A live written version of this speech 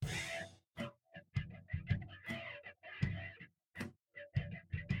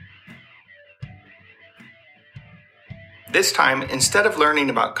This time, instead of learning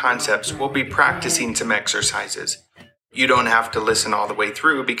about concepts, we'll be practicing some exercises. You don't have to listen all the way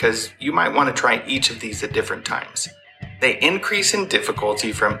through because you might want to try each of these at different times. They increase in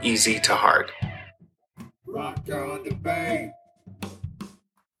difficulty from easy to hard. Rock on debate.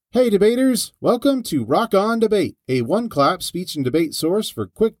 Hey debaters, welcome to Rock On Debate, a one-clap speech and debate source for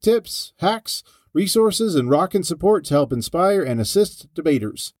quick tips, hacks, resources, and rockin' support to help inspire and assist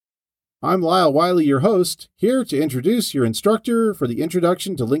debaters. I'm Lyle Wiley, your host, here to introduce your instructor for the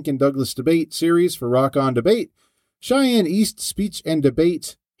Introduction to Lincoln Douglas Debate series for Rock On Debate, Cheyenne East Speech and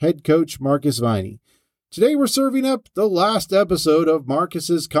Debate head coach Marcus Viney. Today we're serving up the last episode of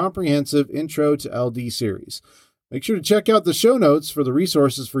Marcus's comprehensive Intro to LD series. Make sure to check out the show notes for the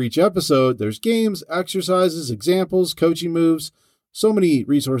resources for each episode. There's games, exercises, examples, coaching moves, so many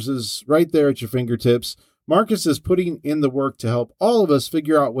resources right there at your fingertips. Marcus is putting in the work to help all of us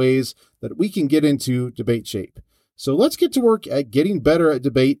figure out ways that we can get into debate shape. So let's get to work at getting better at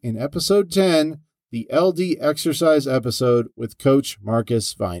debate in episode 10, the LD exercise episode with Coach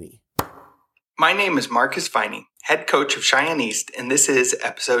Marcus Viney. My name is Marcus Viney, head coach of Cheyenne East, and this is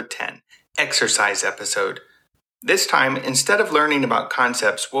episode 10, exercise episode. This time, instead of learning about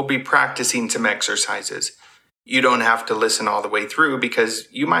concepts, we'll be practicing some exercises. You don't have to listen all the way through because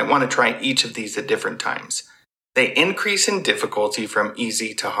you might want to try each of these at different times. They increase in difficulty from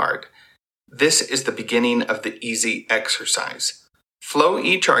easy to hard. This is the beginning of the easy exercise. Flow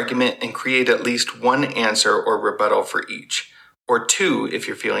each argument and create at least one answer or rebuttal for each, or two if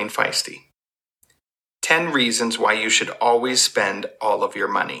you're feeling feisty. 10 reasons why you should always spend all of your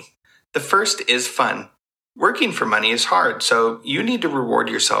money. The first is fun. Working for money is hard, so you need to reward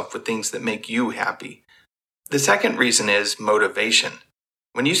yourself with things that make you happy. The second reason is motivation.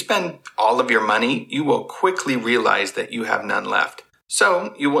 When you spend all of your money, you will quickly realize that you have none left,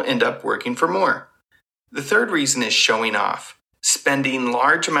 so you will end up working for more. The third reason is showing off. Spending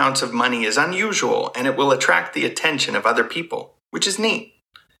large amounts of money is unusual, and it will attract the attention of other people, which is neat.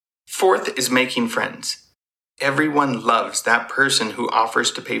 Fourth is making friends. Everyone loves that person who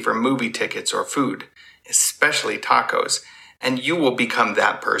offers to pay for movie tickets or food, especially tacos, and you will become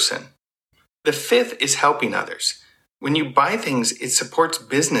that person. The fifth is helping others. When you buy things, it supports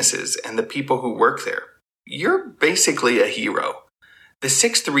businesses and the people who work there. You're basically a hero. The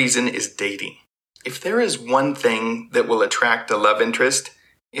sixth reason is dating. If there is one thing that will attract a love interest,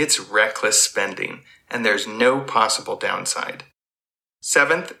 it's reckless spending, and there's no possible downside.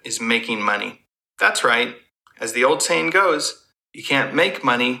 Seventh is making money. That's right. As the old saying goes, you can't make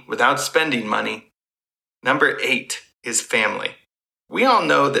money without spending money. Number 8 is family. We all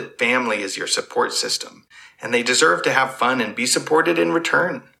know that family is your support system, and they deserve to have fun and be supported in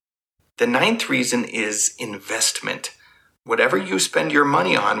return. The 9th reason is investment. Whatever you spend your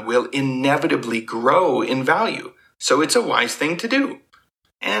money on will inevitably grow in value, so it's a wise thing to do.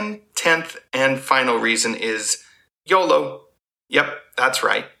 And 10th and final reason is YOLO. Yep, that's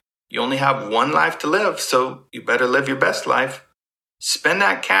right. You only have one life to live, so you better live your best life. Spend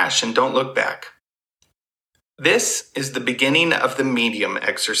that cash and don't look back. This is the beginning of the medium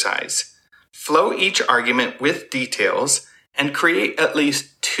exercise. Flow each argument with details and create at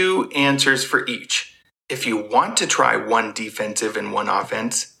least 2 answers for each. If you want to try one defensive and one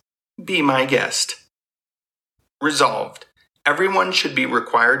offense, be my guest. Resolved. Everyone should be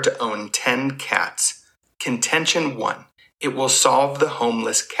required to own 10 cats. Contention 1. It will solve the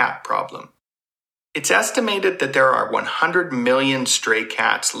homeless cat problem. It's estimated that there are 100 million stray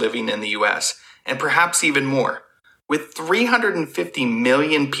cats living in the U.S., and perhaps even more. With 350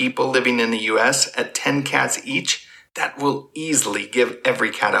 million people living in the U.S. at 10 cats each, that will easily give every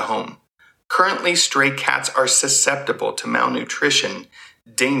cat a home. Currently, stray cats are susceptible to malnutrition,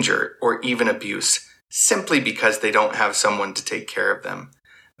 danger, or even abuse, simply because they don't have someone to take care of them.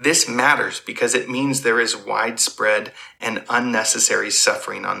 This matters because it means there is widespread and unnecessary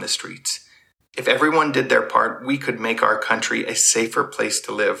suffering on the streets. If everyone did their part, we could make our country a safer place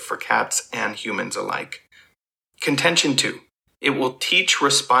to live for cats and humans alike. Contention 2. It will teach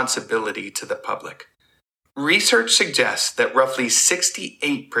responsibility to the public. Research suggests that roughly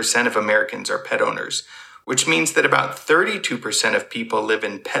 68% of Americans are pet owners, which means that about 32% of people live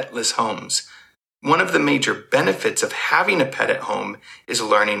in petless homes. One of the major benefits of having a pet at home is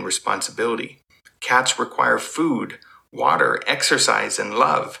learning responsibility. Cats require food, water, exercise, and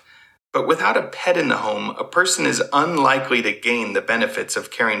love. But without a pet in the home, a person is unlikely to gain the benefits of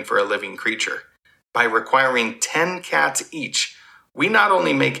caring for a living creature. By requiring 10 cats each, we not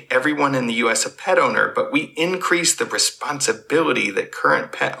only make everyone in the U.S. a pet owner, but we increase the responsibility that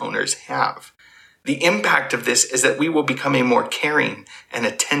current pet owners have. The impact of this is that we will become a more caring and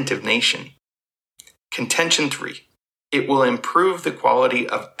attentive nation. Contention 3. It will improve the quality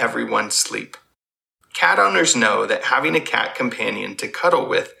of everyone's sleep. Cat owners know that having a cat companion to cuddle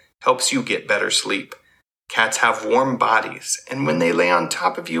with helps you get better sleep. Cats have warm bodies, and when they lay on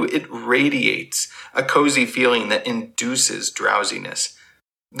top of you, it radiates a cozy feeling that induces drowsiness.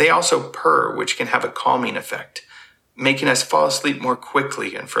 They also purr, which can have a calming effect, making us fall asleep more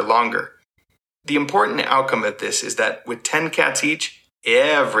quickly and for longer. The important outcome of this is that with 10 cats each,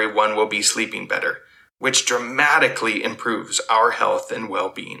 everyone will be sleeping better, which dramatically improves our health and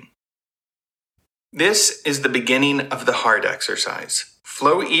well-being. This is the beginning of the hard exercise.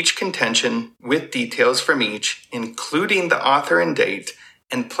 Flow each contention with details from each, including the author and date,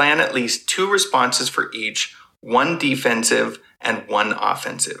 and plan at least 2 responses for each, 1 defensive and 1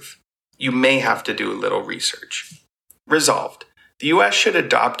 offensive. You may have to do a little research. Resolved. The U.S. should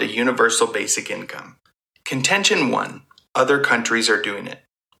adopt a universal basic income. Contention 1. Other countries are doing it.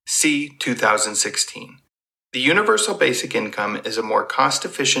 See 2016. The universal basic income is a more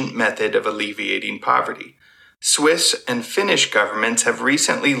cost-efficient method of alleviating poverty. Swiss and Finnish governments have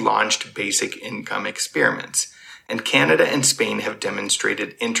recently launched basic income experiments, and Canada and Spain have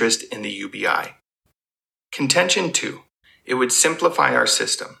demonstrated interest in the UBI. Contention 2. It would simplify our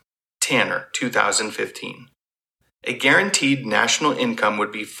system. Tanner, 2015. A guaranteed national income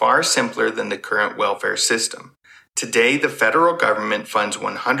would be far simpler than the current welfare system. Today, the federal government funds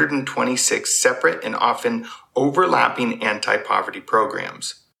 126 separate and often overlapping anti-poverty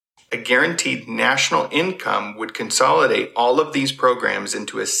programs. A guaranteed national income would consolidate all of these programs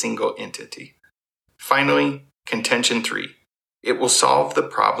into a single entity. Finally, contention 3. It will solve the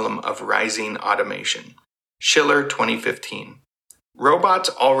problem of rising automation. Schiller, 2015. Robots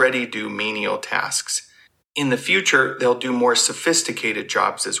already do menial tasks. In the future, they'll do more sophisticated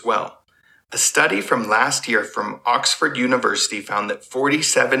jobs as well. A study from last year from Oxford University found that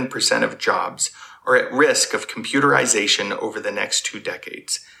 47% of jobs are at risk of computerization over the next 2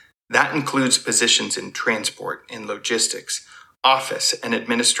 decades. That includes positions in transport and logistics, office and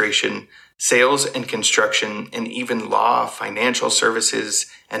administration, sales and construction, and even law, financial services,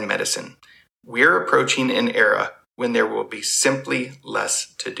 and medicine. We're approaching an era when there will be simply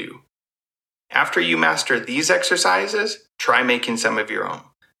less to do. After you master these exercises, try making some of your own.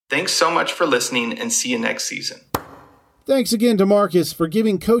 Thanks so much for listening, and see you next season. Thanks again to Marcus for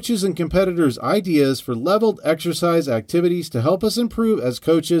giving coaches and competitors ideas for leveled exercise activities to help us improve as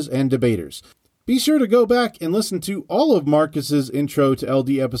coaches and debaters. Be sure to go back and listen to all of Marcus's Intro to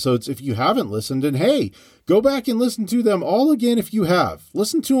LD episodes if you haven't listened, and hey, go back and listen to them all again if you have.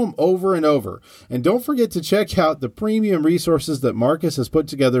 Listen to them over and over, and don't forget to check out the premium resources that Marcus has put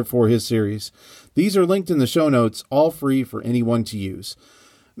together for his series. These are linked in the show notes, all free for anyone to use.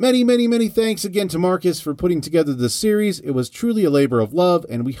 Many, many, many thanks again to Marcus for putting together this series. It was truly a labor of love,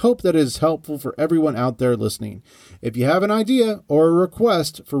 and we hope that it is helpful for everyone out there listening. If you have an idea or a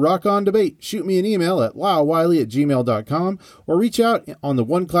request for Rock On Debate, shoot me an email at lylewiley@gmail.com or reach out on the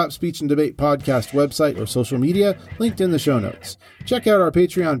One Clap Speech and Debate podcast website or social media linked in the show notes. Check out our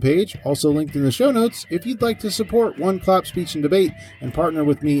Patreon page, also linked in the show notes, if you'd like to support One Clap Speech and Debate and partner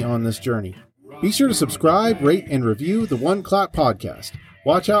with me on this journey. Be sure to subscribe, rate, and review the One Clap podcast.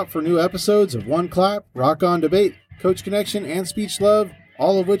 Watch out for new episodes of One Clap, Rock On Debate, Coach Connection, and Speech Love,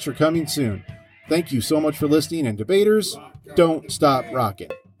 all of which are coming soon. Thank you so much for listening, and debaters, don't stop rocking.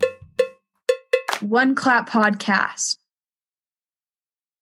 One Clap Podcast.